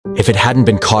If it hadn't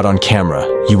been caught on camera,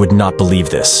 you would not believe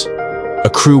this.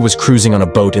 A crew was cruising on a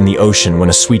boat in the ocean when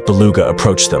a sweet beluga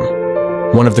approached them.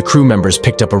 One of the crew members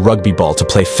picked up a rugby ball to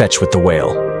play fetch with the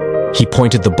whale. He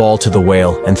pointed the ball to the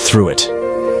whale and threw it.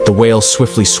 The whale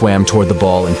swiftly swam toward the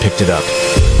ball and picked it up.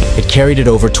 It carried it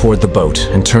over toward the boat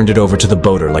and turned it over to the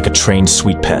boater like a trained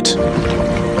sweet pet.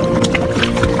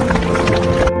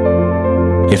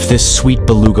 If this sweet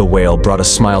beluga whale brought a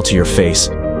smile to your face,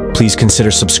 please consider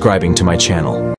subscribing to my channel.